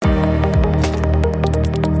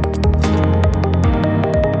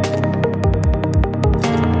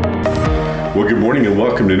Well, good morning and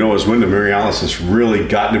welcome to Noah's Window. Mary Alice, it's really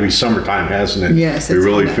gotten to be summertime, hasn't it? Yes, we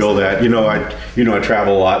really nice. feel that. I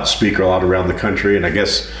travel a lot, speak a lot around the country, and I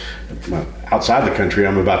guess outside the country,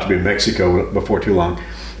 I'm about to be in Mexico before too long.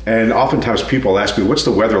 And oftentimes people ask me, "What's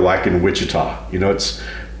the weather like in Wichita?" It's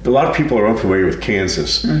a lot of people are unfamiliar with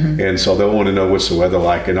Kansas, and so they'll want to know what's the weather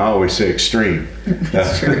like, and I always say extreme.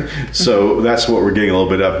 That's true. So that's what we're getting a little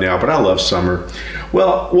bit of now, but I love summer.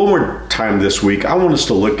 Well, one more time this week, I want us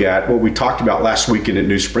to look at what we talked about last weekend at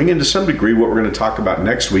New Spring, and to some degree what we're going to talk about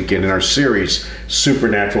next weekend in our series,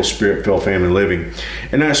 Supernatural Spirit-Filled Family Living.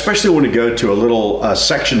 And I especially want to go to a little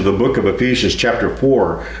section of the book of Ephesians, chapter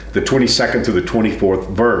 4, the 22nd through the 24th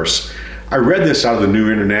verse. I read this out of the New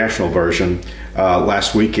International Version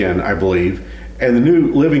last weekend, I believe, and the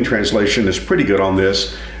New Living Translation is pretty good on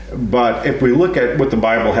this. But if we look at what the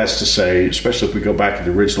Bible has to say, especially if we go back to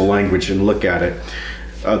the original language and look at it,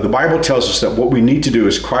 the Bible tells us that what we need to do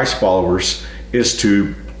as Christ followers is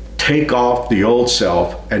to take off the old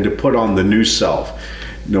self and to put on the new self.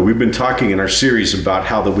 We've been talking in our series about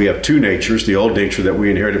how that we have two natures, the old nature that we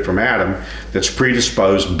inherited from Adam that's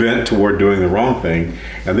predisposed, bent toward doing the wrong thing.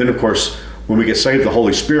 And then, of course, when we get saved, the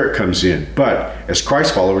Holy Spirit comes in. But as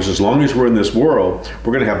Christ followers, as long as we're in this world,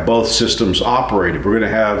 we're going to have both systems operated. We're going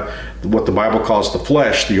to have what the Bible calls the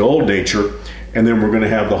flesh, the old nature, and then we're going to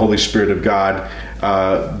have the Holy Spirit of God,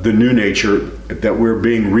 the new nature, that we're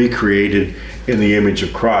being recreated in the image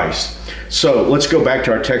of Christ. So let's go back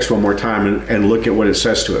to our text one more time and look at what it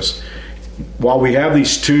says to us. While we have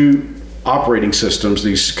these two operating systems,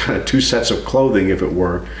 these kind of two sets of clothing, if it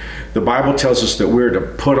were, the Bible tells us that we're to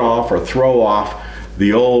put off or throw off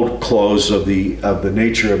the old clothes of the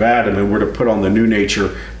nature of Adam, and we're to put on the new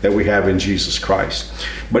nature that we have in Jesus Christ.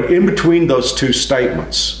 But in between those two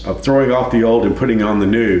statements of throwing off the old and putting on the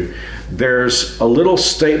new, there's a little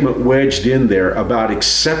statement wedged in there about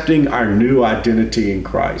accepting our new identity in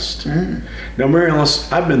Christ. Now, Mary Alice,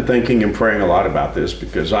 I've been thinking and praying a lot about this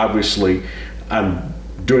because obviously I'm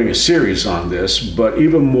doing a series on this, but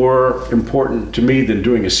even more important to me than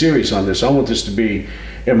doing a series on this, I want this to be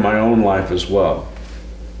in my own life as well.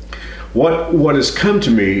 What has come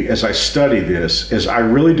to me as I study this is I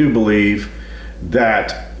really do believe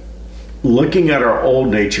that looking at our old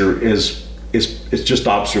nature is just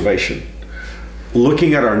observation.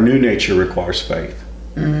 Looking at our new nature requires faith.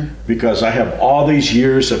 Because I have all these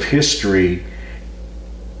years of history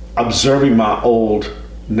observing my old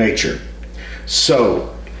nature.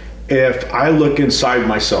 So if I look inside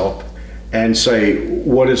myself and say,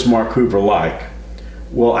 what is Mark Hoover like?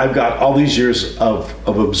 Well, I've got all these years of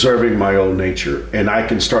observing my old nature, and I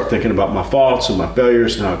can start thinking about my faults and my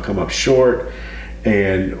failures and how I come up short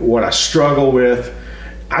and what I struggle with.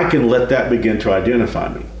 I can let that begin to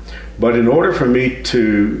identify me. But in order for me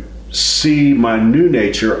to see my new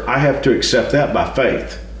nature, I have to accept that by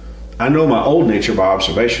faith. I know my old nature by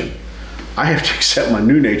observation. I have to accept my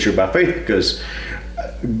new nature by faith because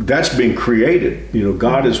that's being created.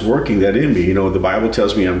 God is working that in me. The Bible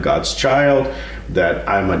tells me I'm God's child, that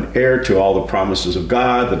I'm an heir to all the promises of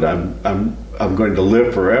God, that I'm going to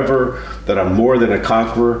live forever, that I'm more than a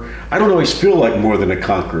conqueror. I don't always feel like more than a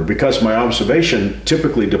conqueror because my observation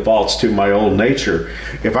typically defaults to my old nature.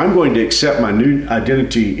 If I'm going to accept my new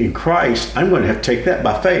identity in Christ, I'm going to have to take that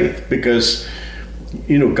by faith because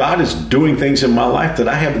God is doing things in my life that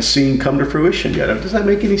I haven't seen come to fruition yet. Does that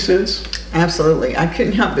make any sense? Absolutely. I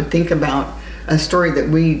couldn't help but think about a story that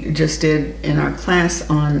we just did in our class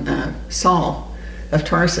on Saul of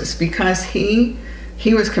Tarsus, because he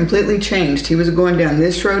was completely changed. He was going down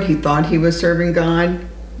this road. He thought he was serving God,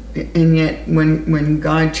 and yet when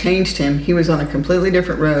God changed him, he was on a completely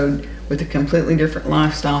different road with a completely different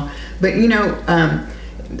lifestyle. But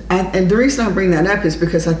and the reason I bring that up is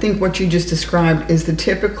because I think what you just described is the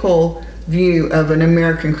typical view of an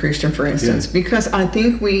American Christian, for instance, because I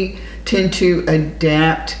think we tend to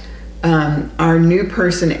adapt our new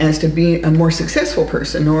person as to be a more successful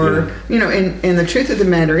person, or and the truth of the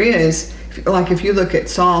matter is, like if you look at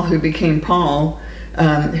Saul, who became Paul,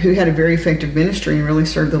 who had a very effective ministry and really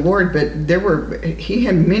served the Lord, but he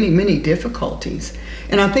had many difficulties.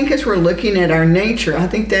 And I think as we're looking at our nature, I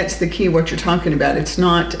think that's the key, what you're talking about. It's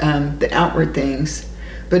not the outward things,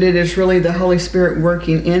 but it is really the Holy Spirit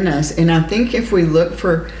working in us. And I think if we look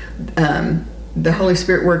for the Holy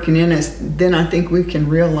Spirit working in us, then I think we can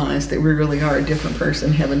realize that we really are a different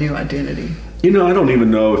person, have a new identity. I don't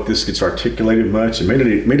even know if this gets articulated much. It may not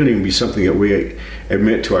even be something that we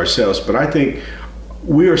admit to ourselves, but I think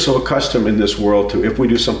we are so accustomed in this world to, if we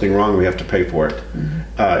do something wrong, we have to pay for it.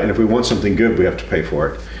 And if we want something good, we have to pay for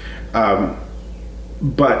it.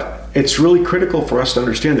 But it's really critical for us to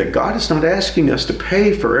understand that God is not asking us to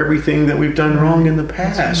pay for everything that we've done wrong in the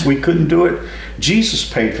past. We couldn't do it.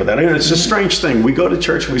 Jesus paid for that. And it's a strange thing. We go to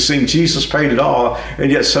church and we sing Jesus paid it all, and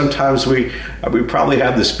yet sometimes we probably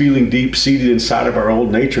have this feeling deep seated inside of our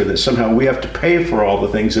old nature that somehow we have to pay for all the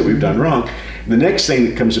things that we've done wrong. The next thing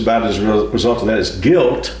that comes about as a result of that is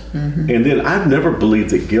guilt. And then I've never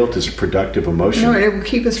believed that guilt is a productive emotion. No, it will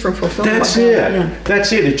keep us from fulfilling. That's it. Yeah.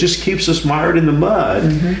 That's it. It just keeps us mired in the mud.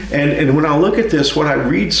 And when I look at this, what I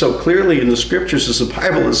read so clearly in the scriptures is the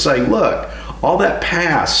Bible is saying, look, all that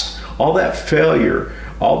past, all that failure,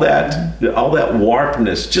 all that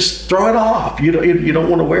warpedness, just throw it off. You don't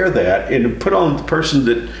want to wear that, and put on the person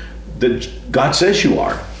that God says you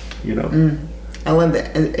are. I love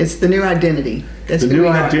that. It's the new identity. That's the new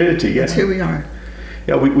identity. Yeah, that's who we are.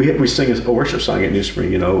 Yeah, we sing a worship song at New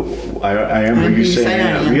Spring. I am who you say I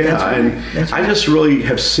am. Yeah, that's right. And that's right. I just really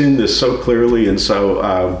have seen this so clearly, and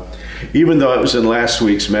so even though it was in last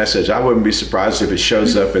week's message, I wouldn't be surprised if it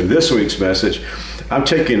shows up in this week's message. I'm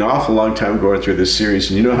taking an awful long time going through this series,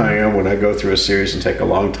 and you know how I am when I go through a series and take a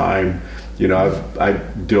long time. I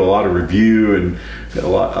do a lot of review and a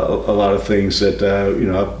lot of things that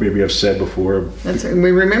maybe I've said before.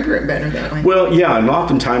 We remember it better that way. Well, yeah, and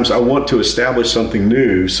oftentimes I want to establish something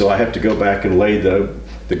new, so I have to go back and lay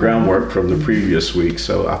the groundwork from the previous week.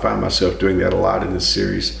 So I find myself doing that a lot in this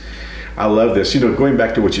series. I love this. Going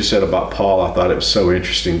back to what you said about Paul, I thought it was so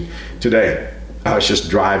interesting. Today, I was just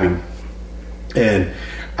driving, and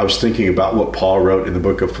I was thinking about what Paul wrote in the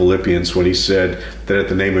book of Philippians when he said that at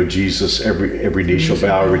the name of Jesus, every knee shall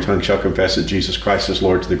bow, every tongue shall confess that Jesus Christ is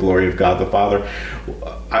Lord, to the glory of God the Father.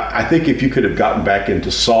 I think if you could have gotten back into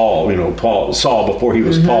Saul before he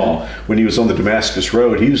was Paul, when he was on the Damascus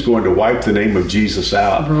Road, he was going to wipe the name of Jesus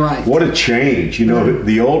out. Right. What a change.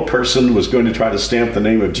 The old person was going to try to stamp the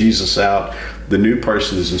name of Jesus out. The new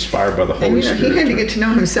person is inspired by the Holy Spirit. He had to get to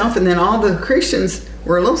know himself, and then all the Christians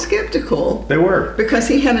were a little skeptical. They were. Because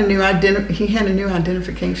he had a new He had a new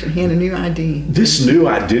identification. He had a new ID. This new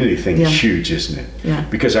identity thing is huge, isn't it? Yeah.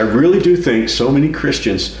 Because I really do think so many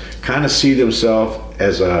Christians kind of see themselves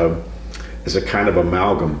as a kind of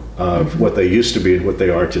amalgam of what they used to be and what they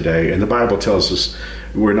are today. And the Bible tells us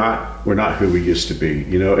we're not who we used to be.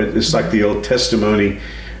 It's like the old testimony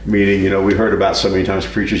meeting. We heard about so many times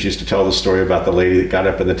preachers used to tell the story about the lady that got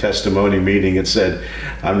up in the testimony meeting and said,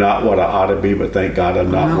 I'm not what I ought to be, but thank God I'm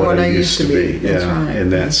not what I used to be. That's right.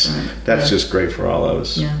 And that's just great for all of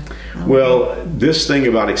us. Yeah. Well, this thing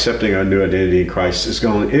about accepting our new identity in Christ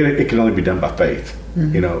it can only be done by faith.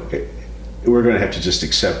 We're going to have to just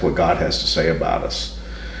accept what God has to say about us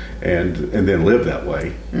and then live that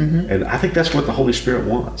way. And I think that's what the Holy Spirit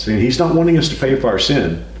wants. And He's not wanting us to pay for our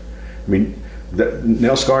sin. The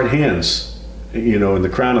nail-scarred hands, and the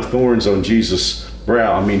crown of thorns on Jesus'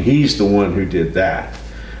 brow. He's the one who did that.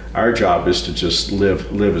 Our job is to just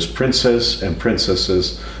live as princess and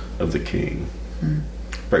princesses of the King.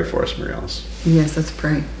 Pray for us, Mary Alice. Yes, let's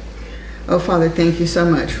pray. Oh, Father, thank you so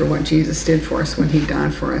much for what Jesus did for us when He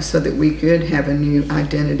died for us so that we could have a new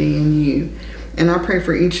identity in you. And I pray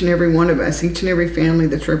for each and every one of us, each and every family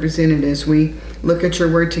that's represented as we look at your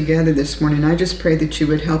word together this morning. I just pray that you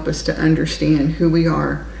would help us to understand who we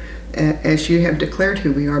are as you have declared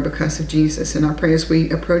who we are because of Jesus. And I pray as we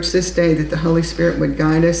approach this day that the Holy Spirit would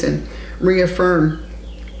guide us and reaffirm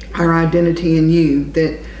our identity in you,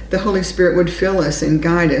 that the Holy Spirit would fill us and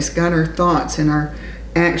guide our thoughts and our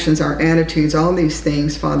actions, our attitudes, all these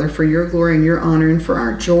things, Father, for your glory and your honor and for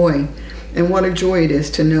our joy. And what a joy it is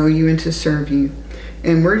to know you and to serve you.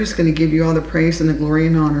 And we're just going to give you all the praise and the glory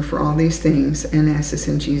and honor for all these things and ask this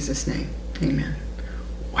in Jesus' name. Amen.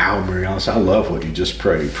 Wow, Mary Alice, I love what you just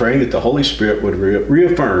prayed. Praying that the Holy Spirit would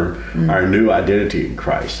reaffirm our new identity in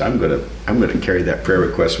Christ. I'm going to carry that prayer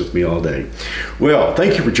request with me all day. Well,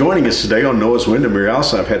 thank you for joining us today on Noah's Wind. And Mary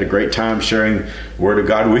Alice, I've had a great time sharing the Word of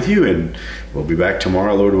God with you, and we'll be back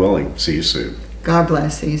tomorrow, Lord willing. See you soon. God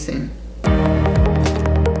bless. See you soon.